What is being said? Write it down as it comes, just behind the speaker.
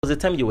was the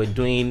time you were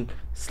doing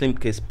Slim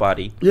Case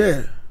Party.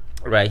 Yeah.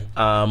 Right.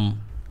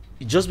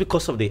 Just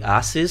because of the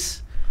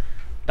asses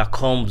that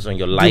comes on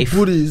your life. The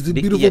booties, the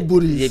beautiful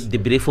booties. The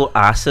beautiful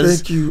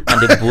asses. Thank you.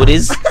 And the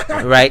booties,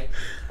 right?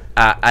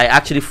 I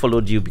actually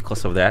followed you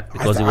because of that.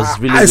 Because it was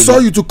really. I saw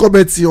you to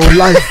comment on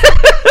live.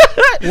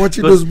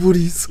 Watching those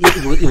booties.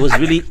 It was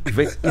really,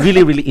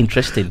 really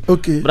interesting.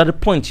 Okay. But at the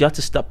point, you had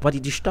to stop. Why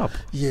did you stop?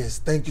 Yes,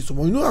 thank you so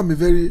much. You know,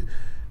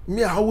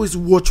 I always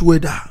watch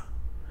weather.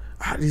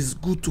 It is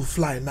good to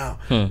fly now.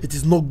 It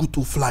is not good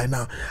to fly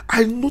now.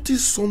 I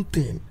noticed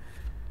something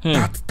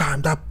that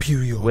time, that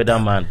period.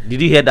 Weatherman,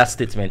 did you hear that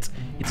statement?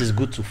 It is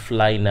good to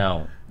fly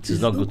now. It is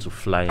not good to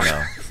fly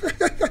now.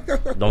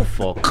 Don't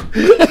fuck.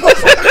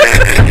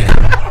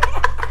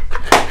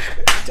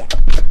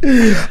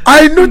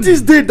 I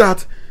noticed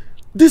that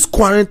this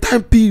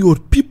quarantine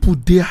period, people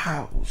their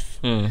house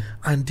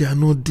and they are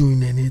not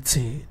doing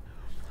anything.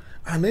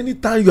 And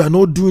anytime you are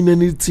not doing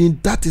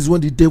anything, that is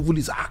when the devil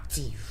is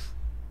active.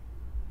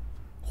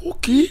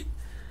 Okay,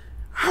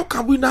 how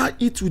can we now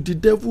eat with the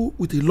devil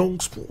with a long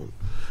spoon?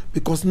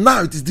 Because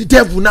now it is the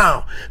devil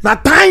now. Now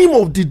time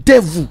of the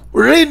devil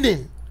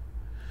reigning.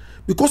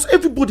 Because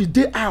everybody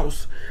their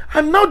house.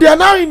 And now they are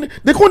now in,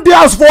 they can't their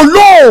house for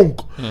long.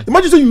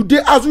 Imagine say you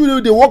their house, you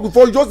they work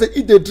before, you just they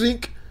eat, they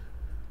drink.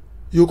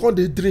 You can't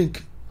they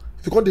drink.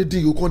 If you can't they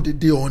drink, you can't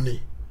they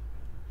honey.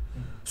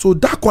 So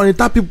that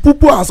quarantine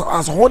people as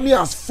honey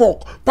as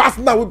fuck. Past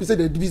now when people say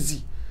they're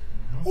busy.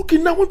 Okay,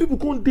 now when people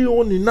can't they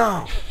honey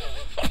now.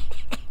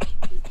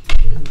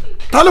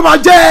 Tell them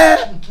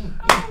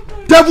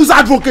devil's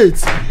advocate.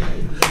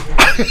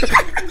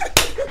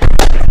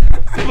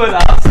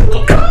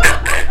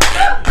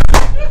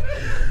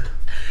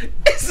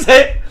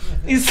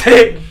 He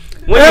say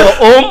when you're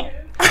home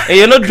and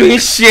you're not doing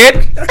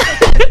shit,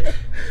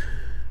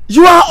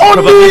 you are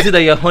only probability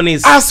that your honey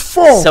is as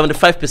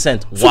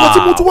 75%. Wow. So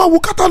that we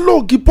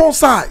catalog upon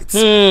sites.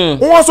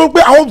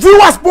 Our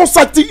viewers upon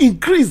site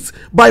increased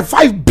by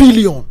 5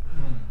 billion.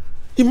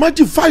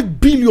 Imagine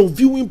 5 billion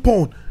viewing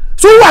porn.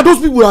 So who are those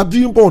people that are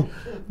viewing porn?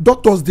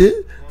 Doctors there,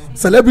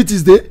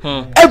 celebrities there.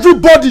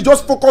 Everybody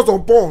just focus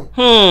on porn.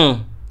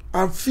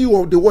 And few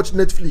of they watch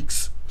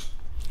Netflix.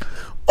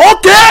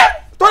 Okay,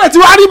 don't you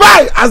worry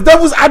by as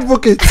devil's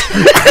advocate.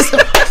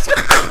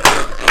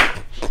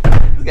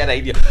 Good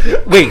idea.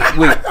 Wait.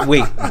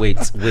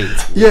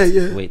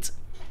 Yeah. Wait.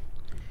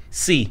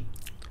 See,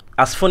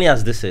 as funny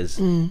as this is,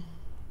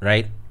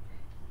 right?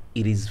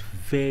 It is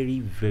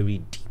very,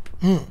 very deep.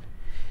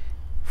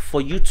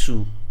 For you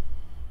to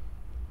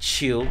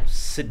chill,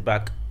 sit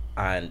back,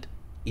 and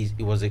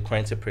it was a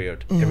quarantine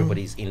period.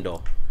 Everybody's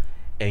indoor,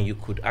 and you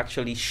could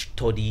actually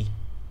study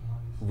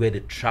where the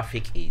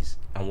traffic is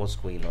and what's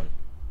going on.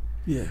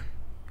 Yeah.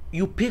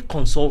 You pay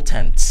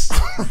consultants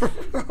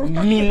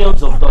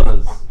millions of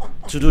dollars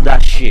to do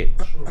that shit.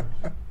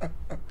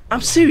 I'm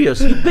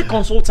serious. You pay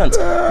consultants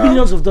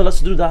millions of dollars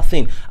to do that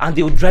thing, and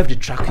they will drive the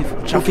traffic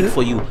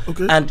for you.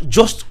 Okay. And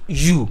just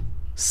you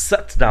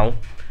sat down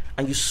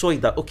and you saw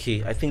it that,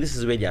 okay, I think this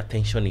is where the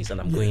attention is, and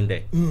I'm going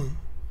there.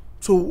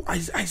 So I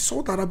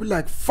saw that. I'll be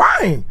like,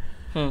 fine.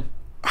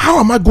 How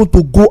am I going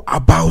to go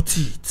about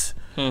it?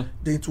 Then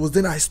it was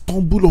then I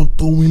stumbled on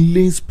Towin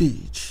Lane's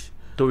page.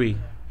 Tori.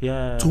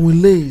 Yeah.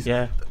 Towin Lane's.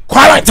 Yeah.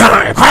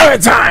 Quarantine.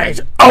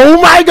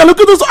 Oh my God, look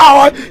at this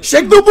hour.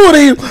 Shake the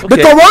booty. The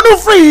corona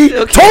free.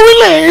 Towin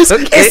Lane's.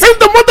 It's in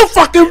the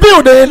motherfucking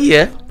building.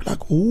 Yeah.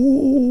 Like,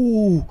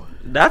 ooh.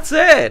 That's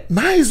it.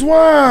 Nice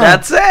one.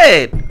 That's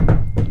it.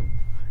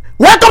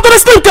 Welcome to the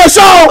Slim Case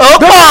Show.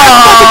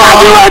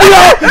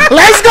 Radio.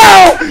 Let's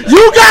go.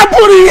 You got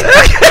booty.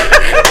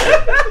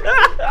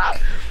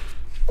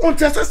 On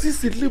TSC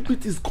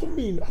celebrities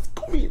coming.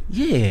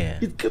 Yeah.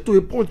 It came to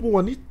a point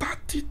where I need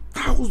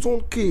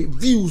 30,000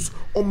 views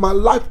on my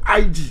live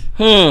IG.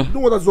 You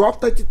know what? That's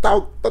after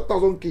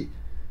 30,000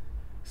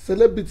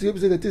 celebrities every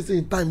say they say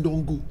in time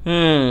don't go.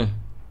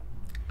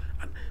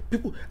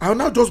 People, I will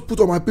now just put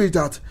on my page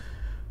that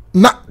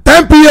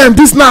 10 p.m.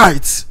 this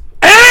night.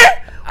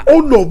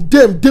 All of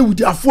them, they with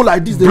their phone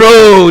like this.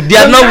 Bro, they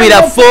are not with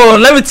their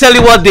phone. Let me tell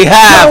you what they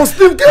have.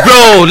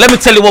 Bro, let me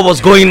tell you what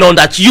was going on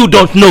that you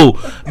don't know.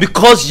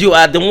 Because you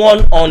are the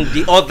one on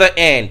the other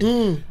end.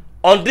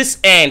 On this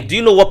end, do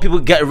you know what people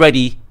get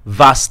ready?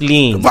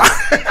 Vaseline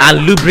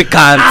and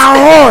lubricant.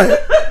 Ahoy!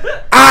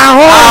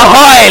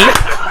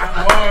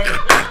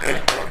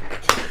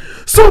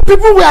 So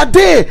people were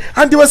there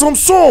and there were some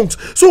songs.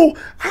 So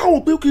how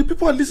okay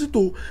people are listening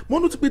to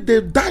more to be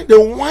they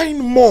whine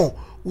more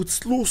with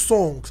slow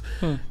songs.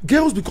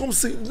 Girls become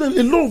sick.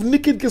 A lot of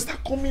naked girls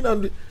start coming,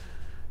 and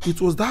it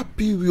was that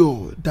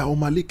period that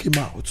Omale came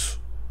out.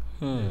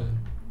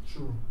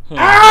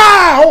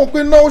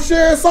 Okay, no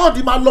shit. Saw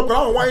the man look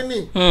around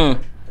whining.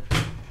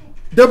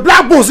 The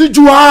black boss in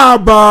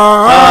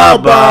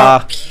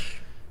Abba.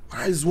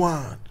 Nice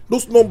one.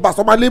 Those numbers,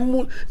 Omale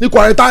ni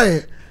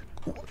quarantine.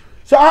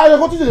 So I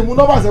go to the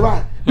numbers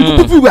about.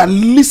 People were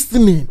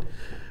listening.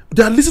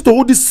 They are listening to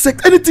all this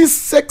anything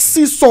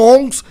sexy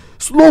songs.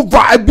 Slow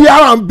vibe,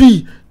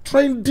 R&B,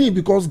 trending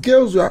because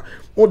girls were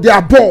or they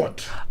are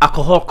bored.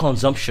 Alcohol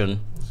consumption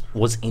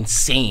was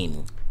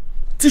insane.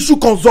 Tissue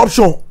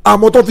consumption.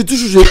 I'm out of the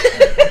tissue.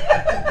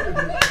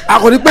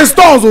 I got the best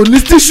stores on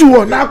this tissue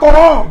on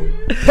alcohol.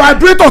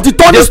 Vibrator to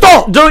turn the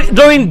store.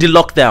 During the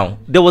lockdown,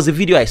 there was a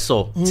video I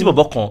saw. Tí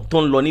bàbá kan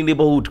tó ń lọ ní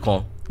neighborhood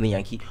kan ní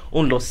Yankee.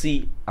 Ó ń lọ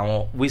sí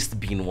àwọn waste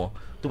bin wọn.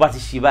 Tó bá ti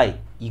ṣe báyìí,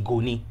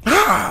 ìgò ni.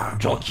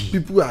 Junkie.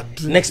 People are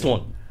drinking. Next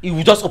one, you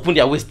will just open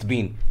their waste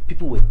bin.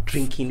 People were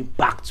drinking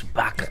back to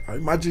back.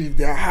 Imagine if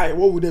they are high,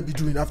 what would they be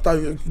doing after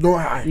you don't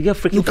high? You get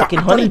freaking fucking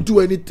honey. You can't do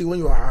anything when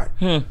you are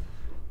high.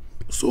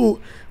 So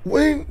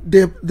when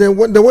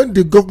when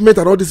the government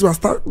and all this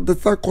they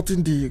start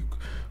cutting the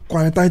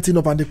quarantine thing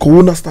up and the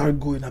corona started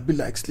going, I'd be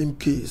like Slim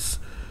Case.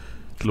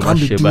 You can't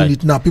be doing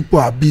it now. People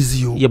are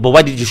busy. Yeah, but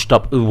why did you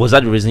stop? Was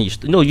that the reason you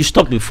stopped? No, you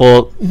stopped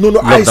before. No,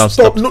 I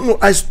stopped. No,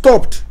 I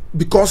stopped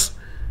because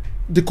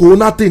the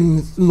corona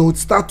thing, it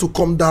start to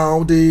come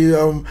down.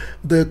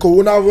 The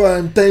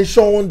corona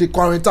tension, the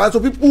quarantine. So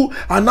people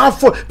are now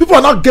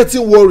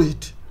getting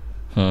worried.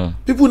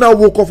 People now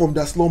woke up from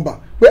their slumber.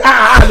 Wait,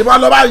 the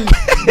man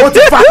what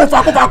if I want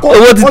to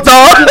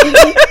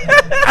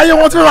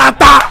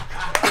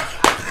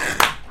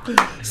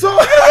so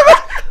what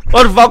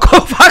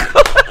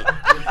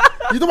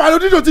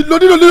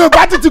you know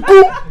party to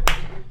cool.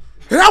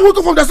 And I woke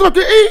up from their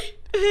slumber.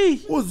 Hey,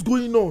 what's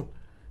going on?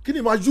 Can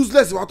you imagine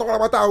useless?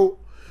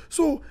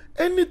 So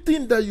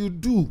anything that you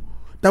do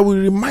that will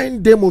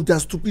remind them of their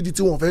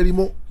stupidity won't very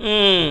more.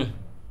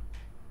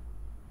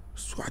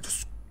 So I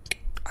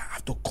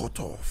have to cut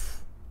off.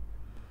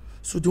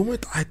 So the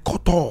moment I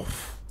cut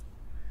off,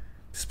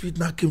 the spirit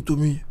now came to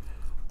me.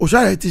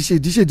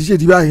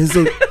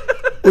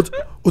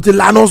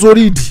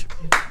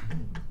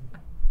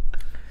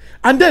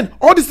 And then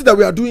all this thing that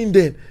we are doing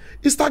then,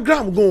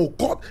 Instagram go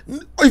cut.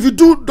 If you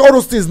do all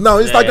those things now,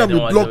 Instagram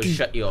will block you.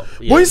 But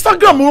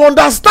Instagram will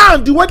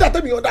understand the way that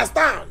time you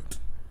understand.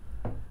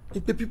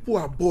 If the people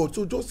are bored,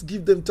 so just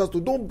give them chance to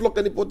don't block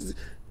anybody.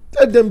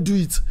 Let them do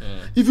it.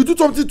 If you do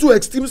something too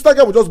extreme,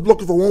 Instagram will just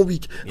block you for 1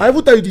 week. I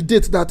will tell you the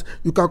date that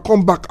you can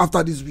come back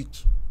after this week,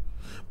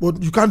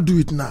 but you can't do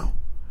it now.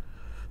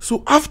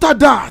 So after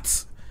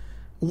that,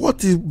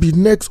 what will be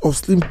next of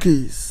Slim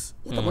Case?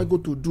 What am I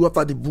going to do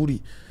after the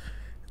booty?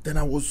 Then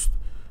I went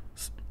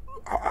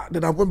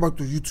back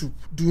to YouTube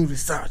doing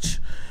research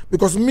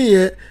because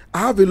me, I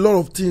have a lot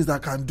of things that I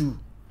can do.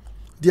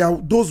 There are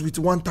those with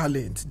 1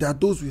 talent. There are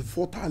those with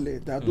 4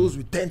 talents. There are those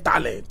with 10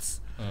 talents.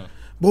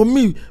 But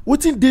me,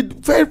 wetin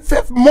did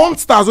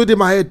monsters wey dey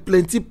my head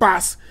plenty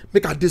pass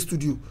make I dey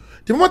studio.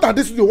 The moment I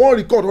dey studio wan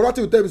record, other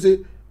thing will tell me say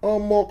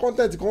more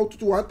content kan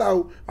tutu wa ta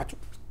o.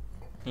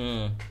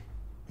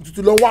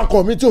 Tutu lo wan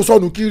come tí o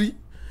sọnù kiri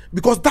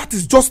because that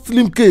is just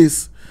Slim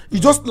Case.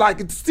 It's just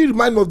like it still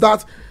remind me of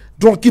that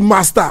drunken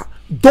master.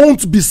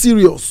 Don't be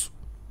serious.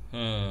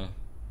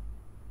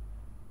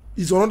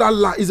 It's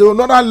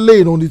another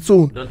lane on its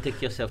own. Don't take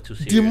yourself too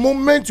serious. The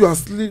moment you are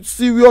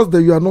serious,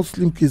 then you are not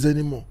Slim Case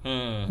anymore.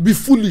 Be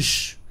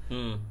foolish,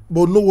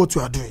 but know what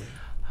you are doing.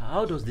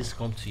 How does this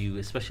come to you,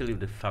 especially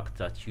with the fact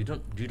that you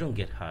don't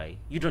get high,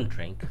 you don't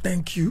drink?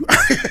 Thank you.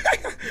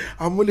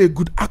 I'm only a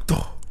good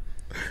actor.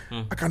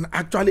 I can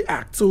actually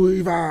act. So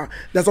if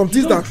there's some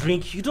things that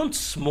drink, you don't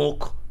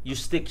smoke. You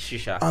stick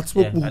shisha. I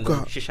smoke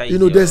hookah. Shisha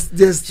there's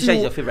shisha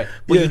is your favorite,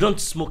 but you don't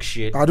smoke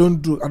shit. I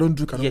don't drink. I don't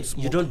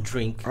smoke. You don't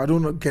drink. I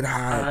don't get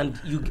high. And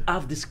you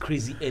have this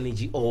crazy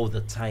energy all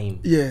the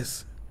time.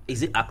 Yes.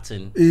 Is it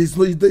acting? It's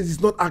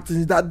not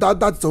acting.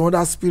 That's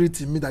another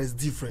spirit in me that is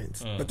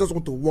different. I just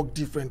want to work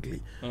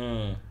differently.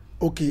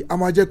 Okay,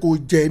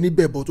 Amajeko Jenny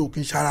Bebo to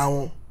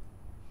Kinshara.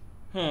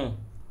 You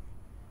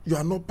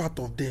are not part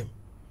of them,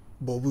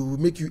 but we will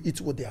make you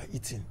eat what they are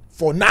eating.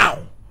 For now,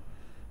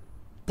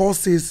 Paul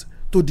says,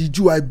 to the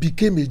Jew, I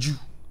became a Jew,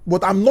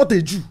 but I'm not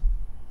a Jew.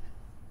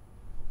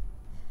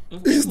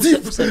 It's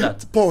deep. Who said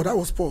that? Paul. That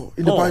was Paul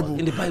in the Bible.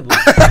 In the Bible.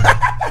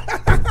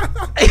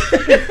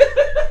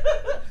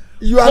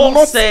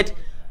 Paul said,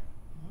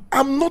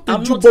 I'm not a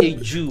Jew.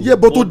 Yeah,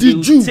 but to the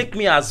Jew, take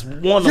me as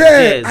one of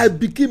theirs. I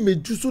became a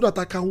Jew so that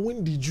I can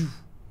win the Jew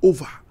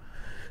over.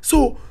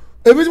 So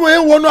everything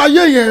when you want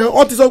aye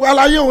o ti sọ pé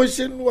alaye o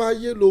ṣe nu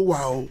aye ló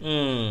wà o.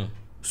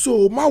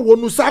 So má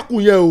wọnú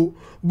sákùn yẹn o.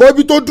 But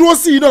ibi tó dúró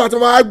sí iná láti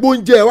máa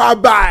gbóúnjẹ wá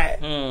bá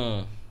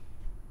ẹ.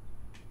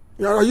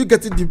 Are you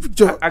getting the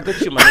picture? I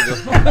got you, my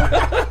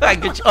nigga. I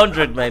get you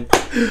 100, man.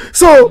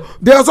 So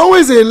there's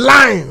always a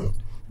line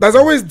that's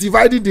always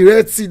dividing the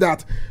Red Sea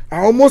that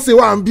I almost say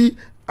one be,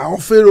 I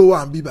want Pharaoh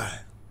one be by.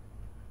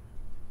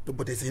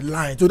 But there's a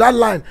line. So that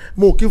line,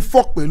 mo kí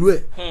fuck pẹ̀lú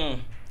ẹ.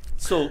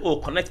 So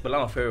connect pẹ̀lú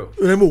àwọn Pharaoh.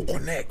 Mo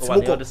connect. On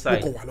the other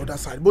side. Mo on the other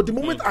side. But the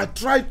moment I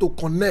try to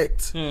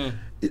connect,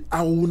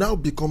 I will now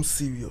become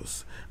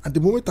serious. And the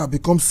moment I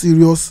become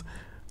serious,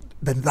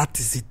 then that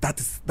is it. That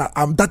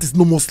is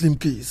no more Slim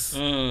Case.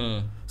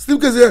 Slim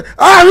Case, really?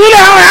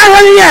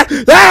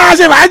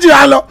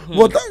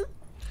 But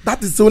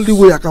that is the only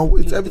way I can.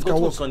 Everything can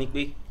work.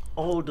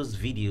 All those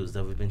videos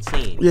that we've been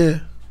saying. Yeah.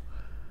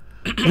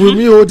 with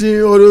me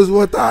holding all those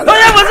water. Oh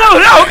yeah, but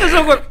okay,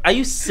 so are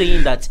you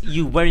saying that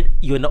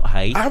you're not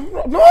high? I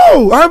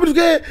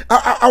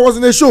was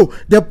in a show.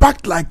 They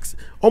packed like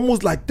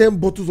almost like 10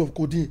 bottles of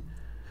codeine.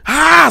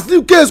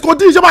 Sleep case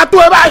codeine.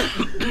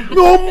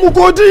 No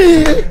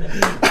codeine.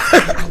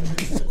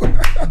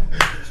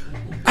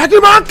 I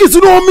can man kiss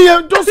you know me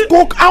and just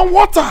coke and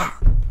water.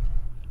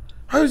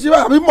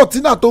 I mean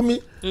Martina told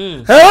me.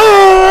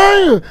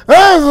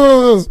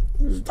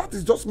 That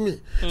is just me.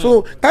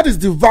 So that is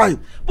the vibe.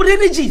 But the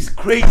energy is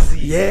crazy.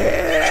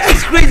 Yeah,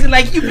 it's crazy.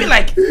 Like you be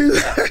like,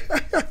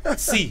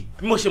 see,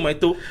 Moshe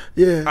Maito.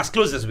 Yeah. As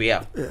close as we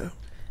are. Yeah.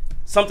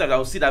 Sometimes I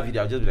will see that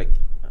video. I'll just be like,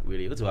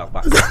 really, go to our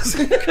back.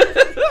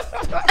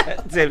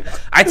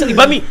 I tell you,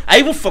 but me, I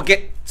even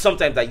forget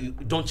sometimes that you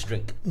don't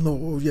drink.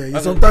 No, yeah.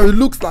 Sometimes it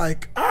looks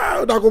like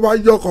that go by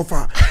your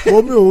cover.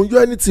 For me, you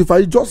anything. If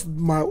I just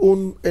my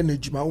own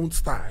energy, my own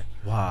style.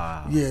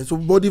 Wow. Yeah. So,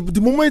 but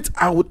the moment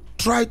I would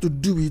try to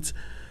do it,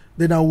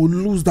 then I will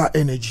lose that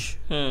energy,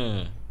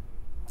 and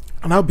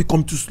I'll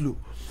become too slow.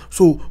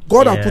 So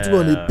God has put me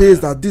on a pace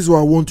that this is what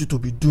I want you to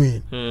be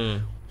doing.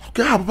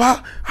 Okay,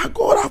 Papa,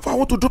 God, I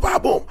want to drop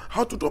album. I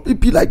want to drop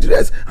EP like the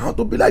rest. I want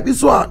to be like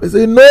this one. They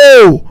say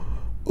no.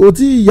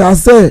 Oti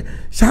yase,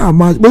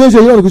 shama. But they say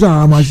you don't go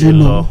shama.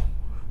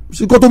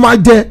 She got to my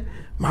day.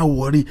 My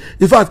worry.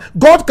 In fact,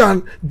 God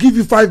can give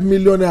you 5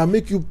 million and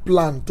make you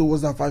plan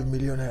towards that 5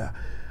 million naira.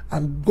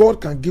 And God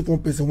can give one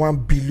person 1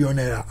 billion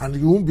naira, and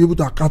you won't be able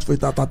to account for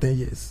it after 10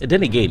 years. And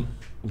then again,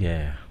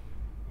 yeah.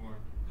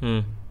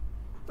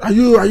 Are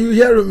you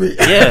hearing me?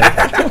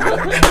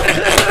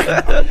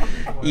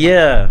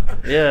 Yeah.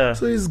 yeah.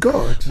 So it's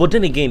God. But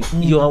then again,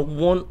 you are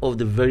one of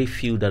the very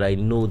few that I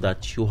know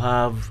that you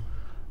have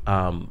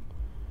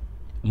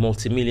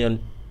multi-million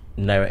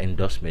naira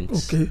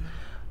endorsements. Okay.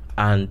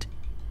 And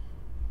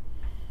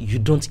you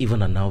don't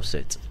even announce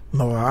it.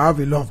 No, I have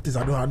a lot of things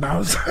I don't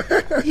announce.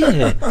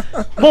 Yeah.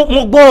 Mo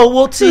gbọ́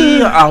owó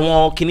tí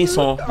àwọn kìíní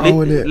san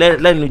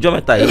lẹ́nu ọjọ́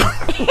mẹ́ta yìí.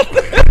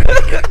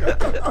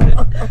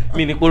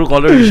 Mi ní orúkọ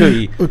lórí show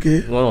yìí.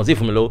 Okay. Wọ́n ti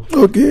fún mi lówó.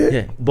 Okay.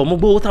 Yeah. But mo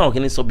gbọ́ owó táwọn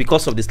kìíní san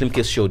because of the Slim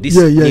Case show. This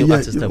new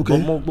artist. Okay. But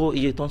mo gbọ́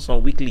iye tó ń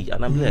san weekly,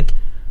 and I'm like,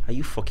 are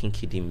you fucking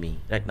kidding me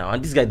right now?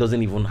 And this guy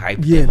doesn't even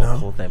hype them or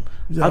call them.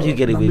 How do you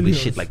get away with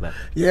shit like that?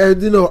 Yeah,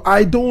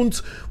 I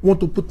don't want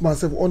to put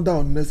myself under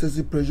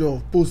unnecessary pressure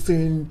of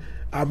posting.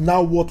 I'm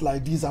now what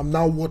like this. I'm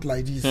now what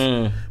like this.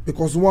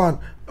 Because one,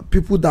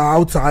 people that are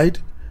outside,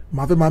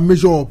 my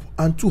measure up,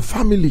 and two,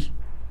 family.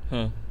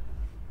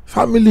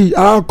 Family,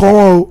 I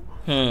call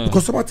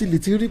because somebody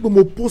literally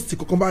mo post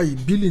ko by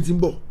billions in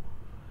bo.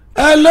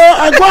 Hello,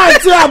 I go and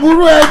see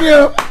aburu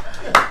eni.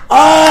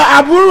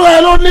 Aburu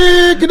hello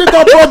ni kini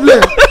ka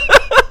problem.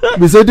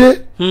 Me say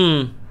dey.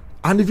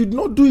 And if you do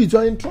not do it, you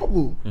are in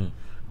trouble.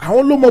 I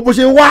won't know mo bo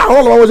se wa,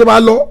 all mo se ma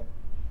lo.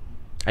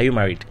 Are you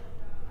married?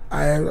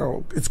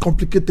 It's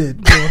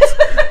complicated, but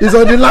it's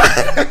on the line.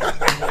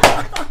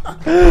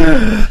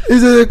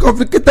 It's a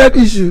complicated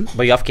issue.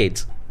 But you have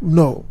kids?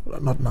 No,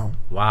 not now.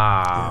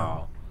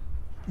 Wow.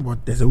 Yeah.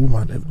 But there's a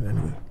woman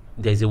anyway.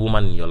 There's a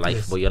woman in your life,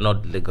 Yes. but you're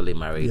not legally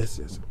married.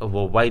 Yes.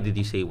 Well, why did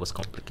you say it was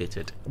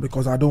complicated?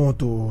 Because I don't want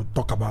to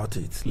talk about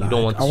it. You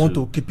don't want I want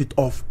to keep it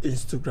off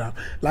Instagram.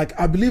 Like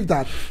I believe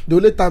that the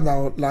only time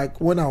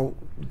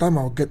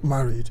I'll get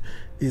married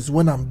is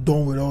when I'm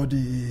done with all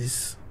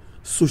these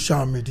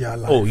social media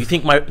life. Oh, you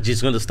think marriage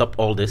is going to stop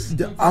all this?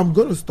 I'm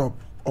going to stop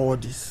all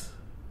this.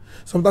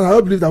 Sometimes I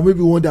don't believe that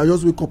maybe one day I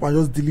just wake up and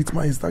just delete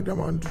my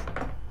Instagram and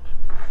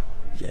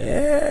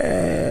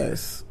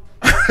yes.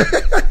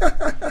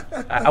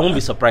 I won't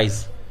be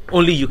surprised.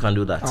 Only you can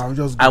do that.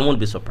 I won't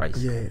be surprised.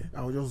 Yeah,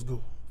 I'll just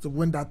go. So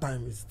when that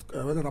time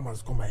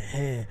has come, my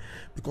hair,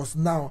 because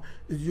now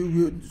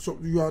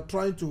you are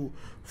trying to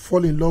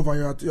fall in love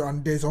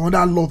and there's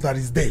another love that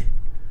is there,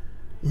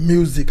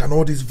 music and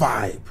all this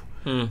vibe.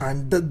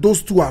 And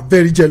those two are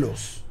very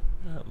jealous.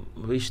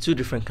 It's two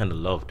different kind of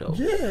love, though.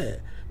 Yeah,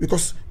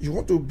 because you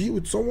want to be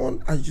with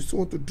someone and you still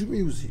want to do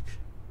music.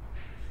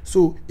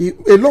 So a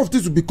lot of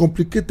things will be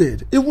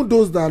complicated. Even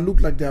those that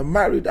look like they are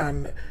married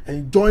and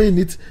enjoying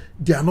it,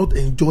 they are not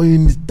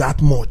enjoying it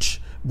that much.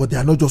 But they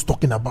are not just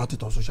talking about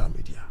it on social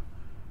media.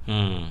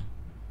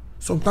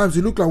 Sometimes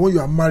you look like when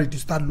you are married, you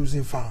start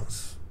losing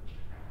fans.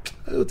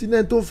 Don't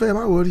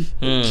worry.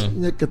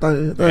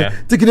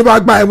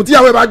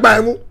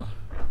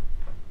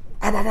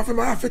 I'm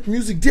affect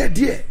music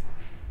there.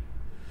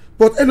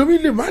 But Elomi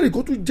le marry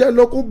go to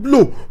jail go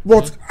blow.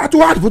 But I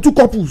too hard for two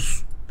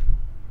couples.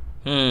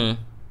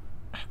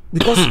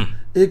 Because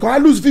you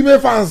can't lose female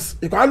fans,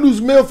 you can't lose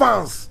male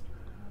fans.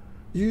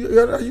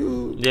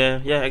 You Yeah,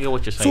 I get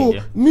what you're So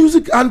saying.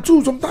 music and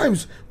two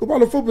sometimes okay,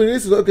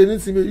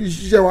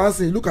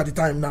 look at the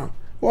time now.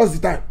 What's the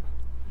time?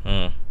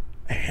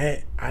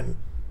 And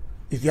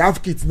if you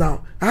have kids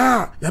now,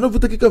 you're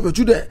not taking care of your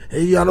children.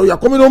 Hey, you're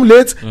coming home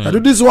late. You do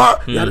this one.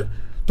 To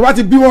what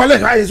be one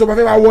like so my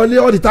favorite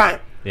all the time.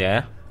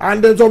 Yeah.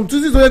 And then some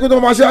Tuesdays when you go to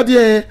my share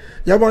there,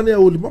 you want to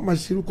only my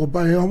shiru ko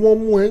buy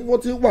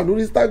what you want on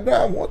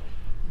Instagram.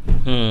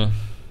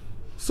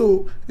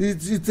 So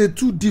it's a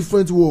two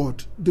different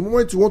world. The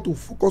moment you want to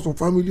focus on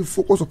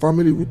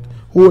family with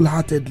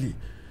wholeheartedly.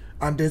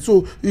 And then,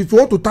 so if you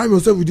want to time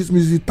yourself with this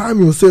music,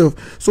 time yourself.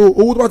 So,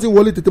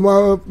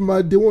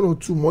 my day 1 or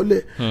 2 more,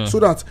 so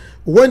that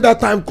when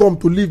that time comes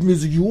to leave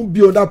music, you won't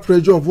be under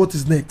pressure of what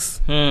is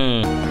next.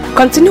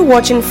 Continue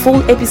watching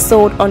full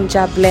episode on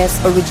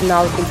Jabless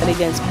Original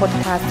Intelligence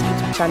Podcast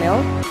YouTube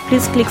channel.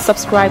 Please click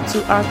subscribe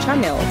to our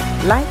channel,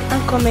 like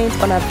and comment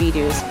on our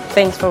videos.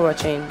 Thanks for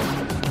watching.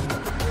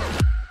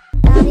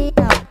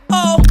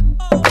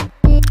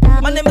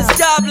 My name is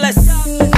Jabless.